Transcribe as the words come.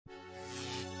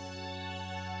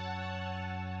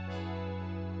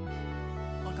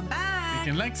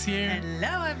NicknLex here.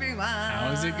 Hello, everyone.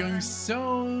 How's it going?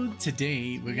 So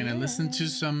today we're gonna listen to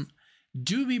some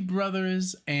Doobie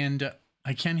Brothers, and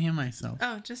I can't hear myself.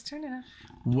 Oh, just turn it up.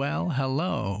 Well,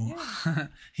 hello.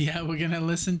 Yeah, we're gonna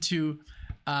listen to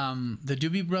the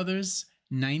Doobie Brothers,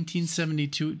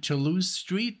 1972, Toulouse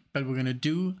Street, but we're gonna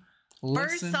do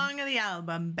first song of the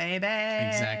album, baby.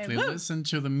 Exactly. Woo! Listen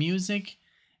to the music,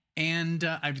 and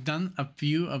I've done a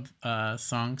few of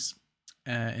songs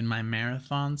in my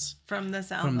marathons from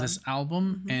this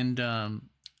album. And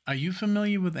are you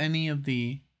familiar with any of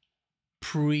the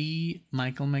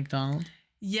pre-Michael McDonald?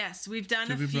 Yes, we've done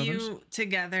Doobie a few Brothers?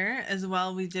 Together as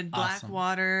well. We did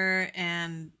Blackwater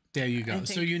and there you go.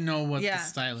 So you know what the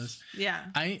style is. Yeah,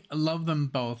 I love them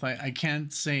both. I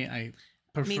can't say I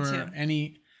prefer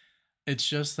any. It's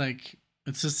just like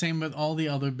it's the same with all the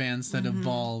other bands that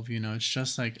evolve, you know. It's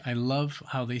just like I love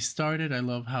how they started. I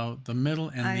love how the middle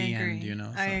and the end, you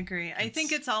know. So I agree. I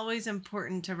think it's always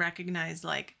important to recognize,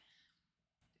 like,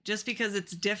 just because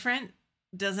it's different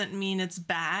doesn't mean it's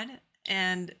bad.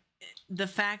 And the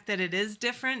fact that it is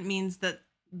different means that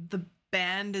the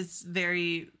band is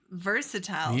very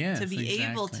versatile to be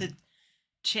able to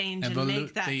change and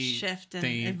make that shift and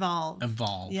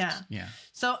evolve. Yeah.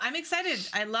 So I'm excited.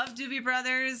 I love Doobie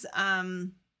Brothers.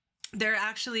 They're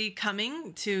actually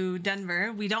coming to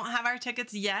Denver. We don't have our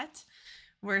tickets yet.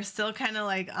 We're still kind of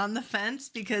like on the fence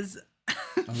because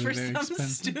for some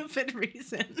stupid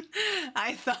reason,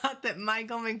 I thought that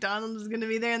Michael McDonald was going to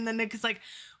be there. And then Nick is like,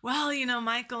 well, you know,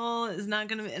 Michael is not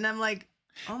going to be. And I'm like,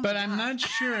 oh my God. I'm not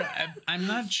sure. I'm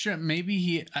not sure. Maybe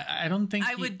he, I don't think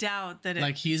I would doubt that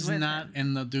like he's not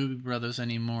in the Doobie Brothers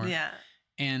anymore. Yeah.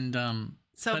 And,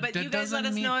 so, but you guys let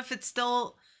us know if it's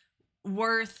still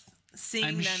worth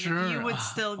seeing them. Sure. If you would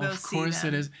still go see them. Of course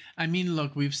it is. I mean,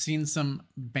 look, we've seen some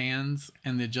bands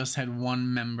and they just had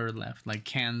one member left, like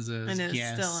Kansas. And it was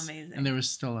still amazing. And they were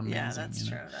still amazing. Yeah, that's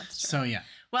true. That's true. So, yeah.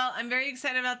 Well, I'm very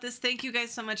excited about this. Thank you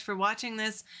guys so much for watching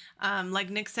this. Like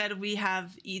Nick said, we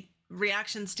have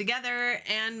reactions together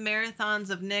and marathons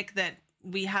of Nick that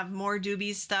we have more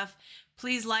Doobie stuff.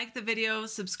 Please like the video,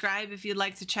 subscribe if you'd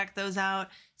like to check those out.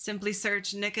 Simply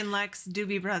search NicknLex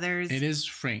Doobie Brothers. It is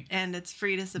free. And it's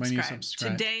free to subscribe.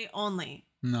 Today only.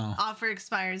 No. Offer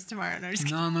expires tomorrow.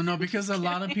 No, because a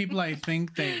lot of people, I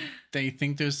think they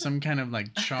think there's some kind of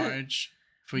like charge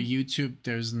for YouTube.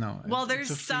 There's no. Well,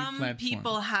 there's some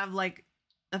people have like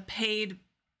a paid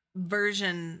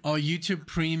version. Oh, YouTube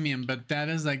Premium, but that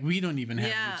is like we don't even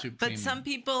have YouTube Premium. But some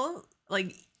people,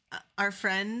 like our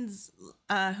friends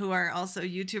who are also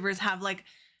YouTubers, have like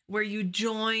where you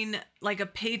join like a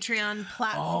Patreon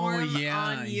platform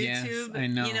on YouTube. Yes, I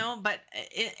know. You know, but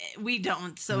we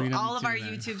don't. So all of our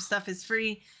YouTube stuff is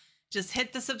free. Just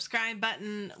hit the subscribe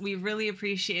button. We really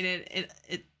appreciate it.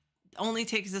 It only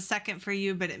takes a second for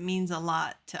you, but it means a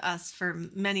lot to us for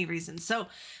many reasons. So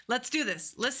let's do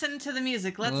this. Listen to the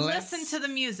music. Let's listen to the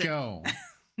music. Go.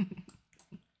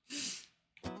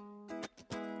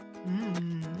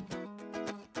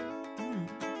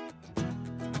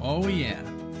 Oh, yeah.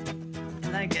 I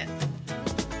like it.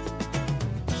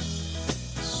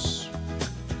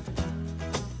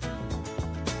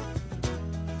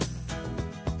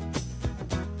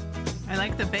 I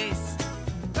like the bass.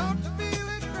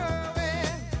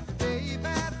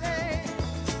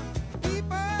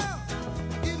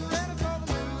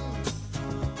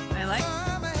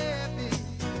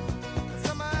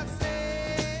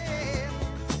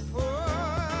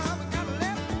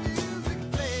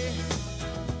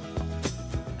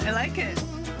 I like it.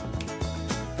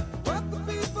 What the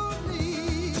people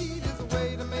need is a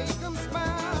way to make them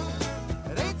smile.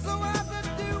 It ain't so hard to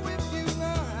do if you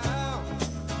know how.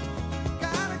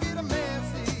 Gotta get a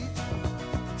message,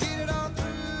 get it all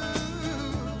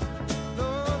through.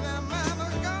 Lord, that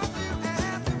mama's gonna feel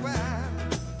happy while.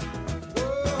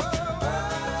 Whoa,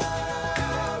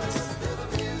 listen to the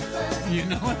music. You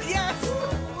know what? Yes.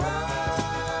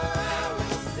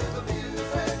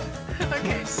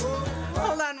 Okay.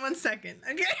 Hold on 1 second.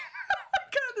 Okay. Oh my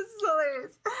God, this is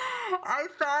hilarious. I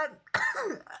thought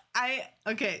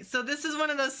okay, so this is one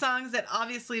of those songs that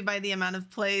obviously by the amount of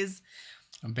plays,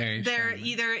 they're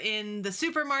either in the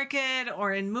supermarket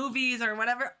or in movies or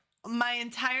whatever. My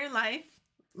entire life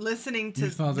listening to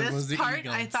this part,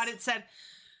 I thought it said,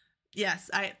 yes,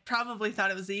 I probably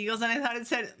thought it was the Eagles, and I thought it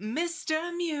said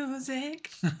Mr.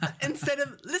 Music instead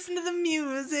of listen to the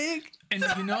music. And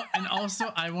you know, and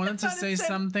also I wanted to say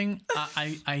something.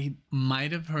 I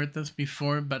might have heard this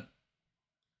before, but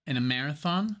in a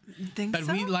marathon. Think but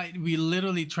so? we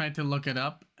literally tried to look it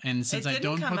up, and since I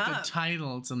don't put the up.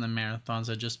 titles in the marathons,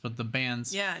 I just put the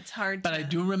bands. Yeah, it's hard. But I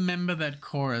do remember that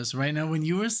chorus right now when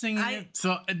you were singing it.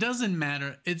 So it doesn't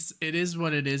matter. It is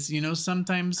what it is. You know,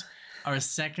 sometimes our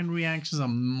second reactions are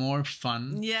more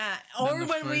fun. Yeah, or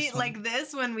when we like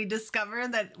this, when we discover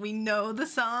that we know the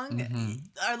song,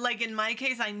 or like in my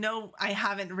case, I know I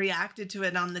haven't reacted to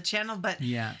it on the channel, but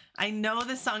yeah, I know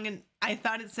the song, and I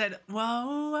thought it said,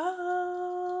 "Whoa,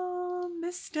 whoa,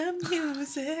 Mr.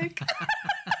 Music."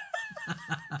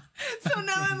 So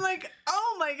now I'm like,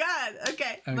 oh my god,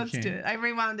 okay, let's do it. I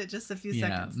rewound it just a few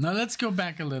seconds. Now let's go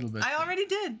back a little bit. I already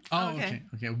did. Oh, okay.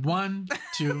 1,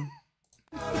 2.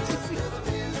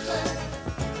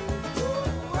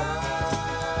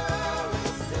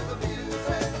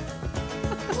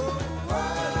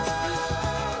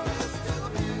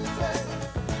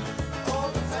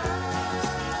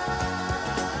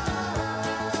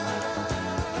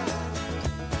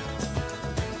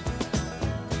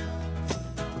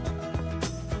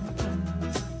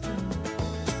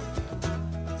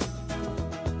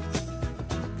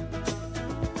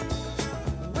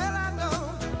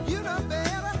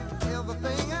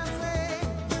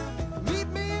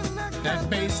 That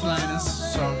bass line is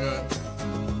so good.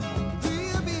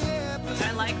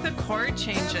 I like the chord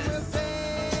changes.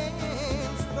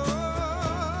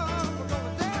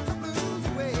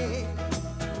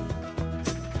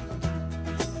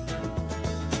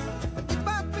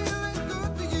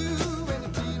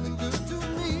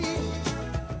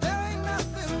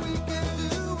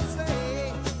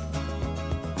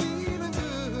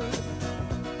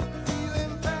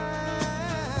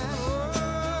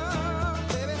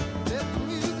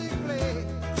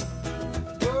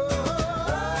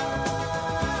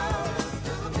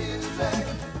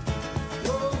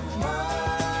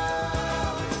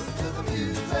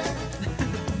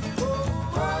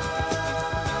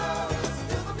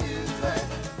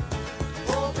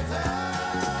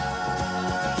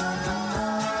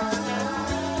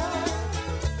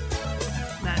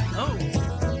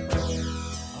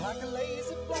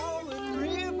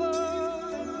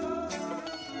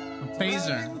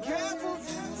 Phaser.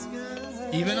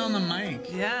 Even on the mic.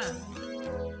 Yeah.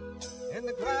 And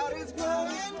the crowd is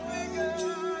growing bigger.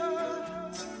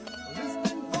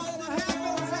 Listening for the happy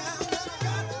sound.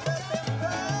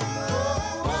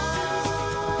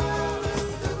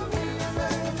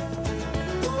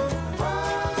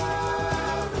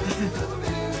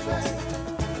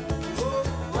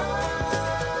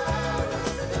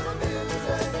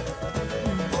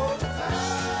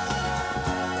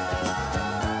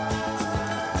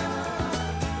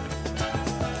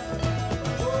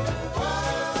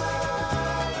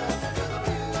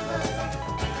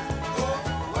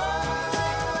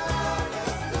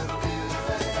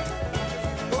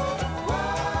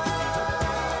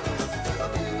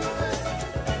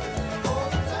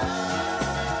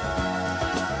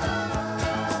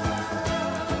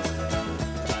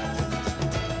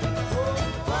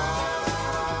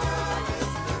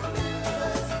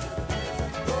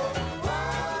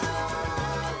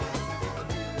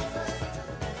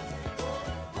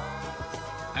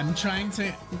 I'm trying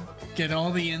to get all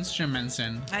the instruments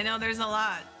in. I know there's a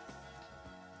lot.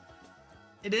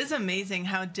 It is amazing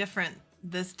how different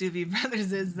this Doobie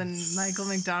Brothers is than Michael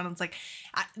McDonald's. Like,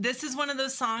 this is one of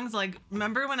those songs. Like,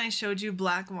 remember when I showed you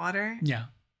Black Water? Yeah.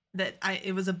 That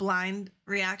it was a blind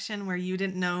reaction where you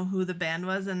didn't know who the band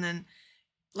was, and then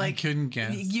like I couldn't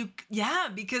guess. Yeah,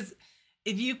 because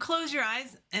if you close your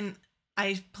eyes and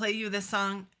I play you this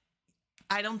song,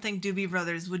 I don't think Doobie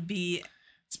Brothers would be.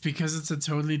 It's because it's a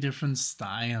totally different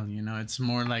style, you know. It's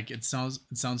more like it sounds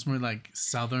more like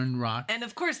Southern rock. And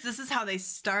of course, this is how they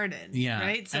started. Yeah,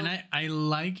 right. So, and I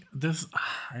like this.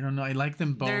 I don't know. I like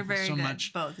them both they're very so good,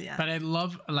 much. Both, yeah. But I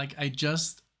love I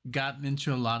just gotten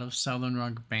into a lot of Southern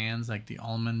rock bands like the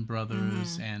Allman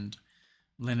Brothers and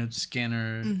Lynyrd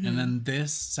Skynyrd, and then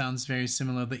this sounds very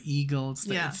similar. The Eagles.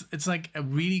 Yeah. It's like a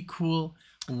really cool,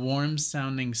 warm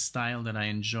sounding style that I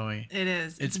enjoy. It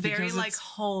is. It's very like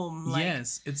home. Like,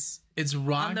 yes, it's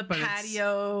rock on the but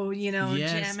patio, you know,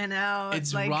 jamming out.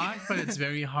 It's like, rock, but it's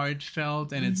very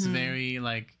heartfelt, and it's very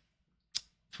like,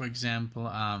 for example,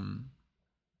 oh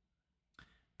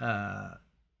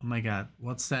my God,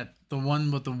 what's that? The one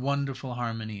with the wonderful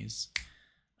harmonies.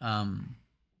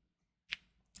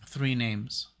 3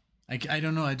 names. I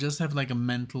don't know. I just have like a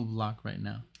mental block right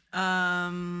now.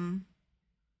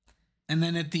 And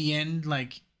then at the end,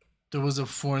 like, there was a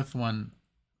 4th one.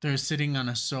 They're sitting on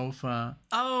a sofa.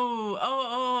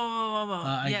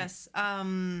 Yes.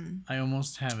 I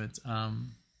almost have it.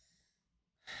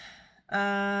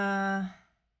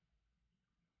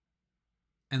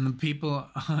 And the people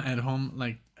at home,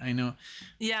 like, I know.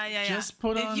 Yeah. Just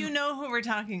put on. If you know who we're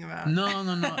talking about. No.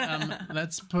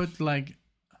 Let's put like.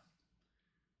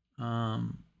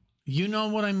 You know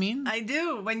what I mean? I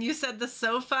do. When you said the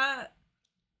sofa,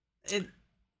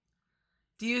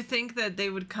 do you think that they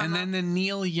would come? And then the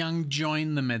Neil Young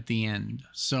joined them at the end,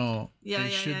 so they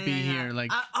should be here.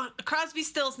 Like Crosby,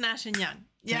 Stills, Nash and Young.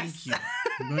 Yes. Thank you.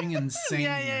 I'm going insane.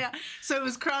 Yeah. So it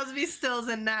was Crosby, Stills,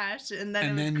 and Nash, and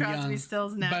then it was Crosby, Young.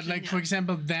 Stills, Nash. But like, for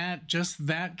example,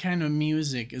 that kind of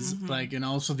music is like, and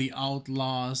also the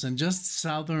Outlaws and just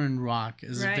Southern rock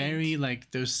is very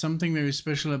like. There's something very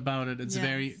special about it. It's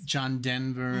very John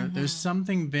Denver. There's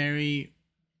something very,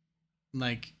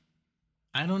 like,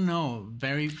 I don't know,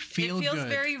 very feel good. It feels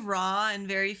very raw and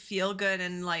very feel good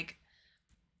and like.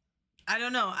 I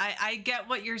don't know. I get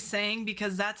what you're saying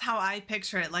because that's how I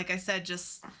picture it. Like I said,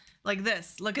 just like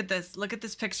this. Look at this. Look at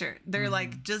this picture. They're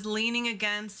like just leaning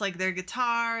against like their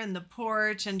guitar and the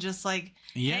porch and just like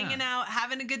hanging out,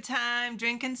 having a good time,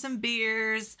 drinking some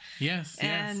beers. Yes.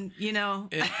 And, you know.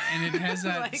 And it has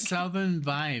that like, Southern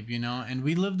vibe, you know. And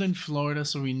we lived in Florida,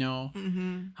 so we know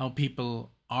how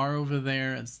people are over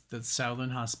there. It's the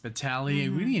Southern hospitality. I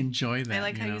really enjoy that. I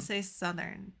like how you say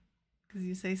Southern because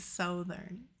you say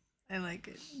Southern. I like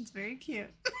it. It's very cute.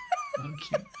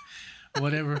 Okay.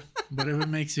 Whatever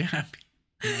makes you happy.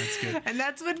 No, it's good. And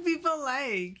that's what people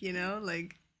like, you know,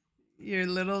 like your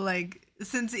little, like,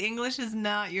 since English is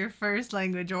not your first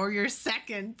language or your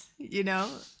second, you know,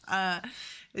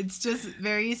 it's just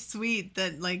very sweet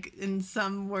that like in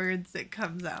some words it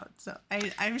comes out. So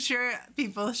I'm sure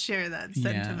people share that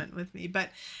sentiment with me. But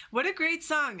what a great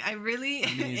song. I really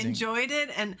enjoyed it.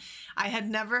 And I had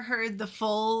never heard the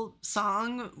full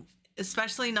song,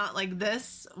 especially not like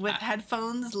this with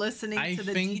headphones listening to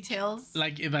the details.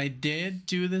 Like if I did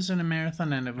do this in a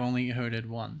marathon and I've only heard it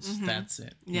once, that's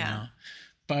it. You know?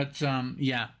 But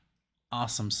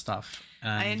awesome stuff.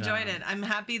 And, I enjoyed it. I'm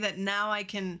happy that now I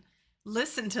can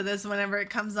listen to this whenever it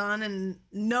comes on and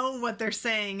know what they're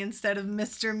saying instead of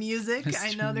Mr. Music.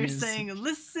 I know they're saying,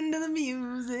 listen to the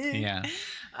music. Yeah.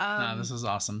 No, this is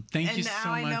awesome. Thank you so much.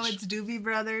 And now I know it's Doobie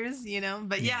Brothers, you know.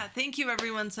 But yeah, thank you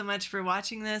everyone so much for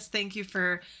watching this. Thank you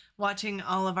for watching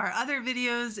all of our other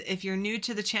videos. If you're new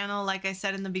to the channel, like I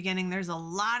said in the beginning, there's a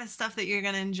lot of stuff that you're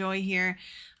going to enjoy here.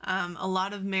 A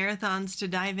lot of marathons to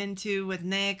dive into with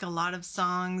Nick, a lot of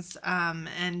songs,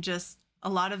 and just a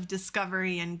lot of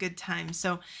discovery and good times.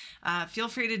 So feel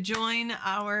free to join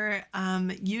our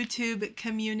YouTube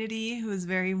community, who is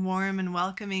very warm and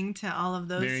welcoming to all of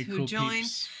those who join.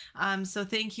 So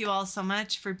thank you all so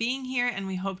much for being here, and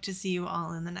we hope to see you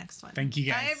all in the next one. Thank you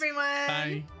guys. Bye, everyone.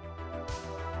 Bye.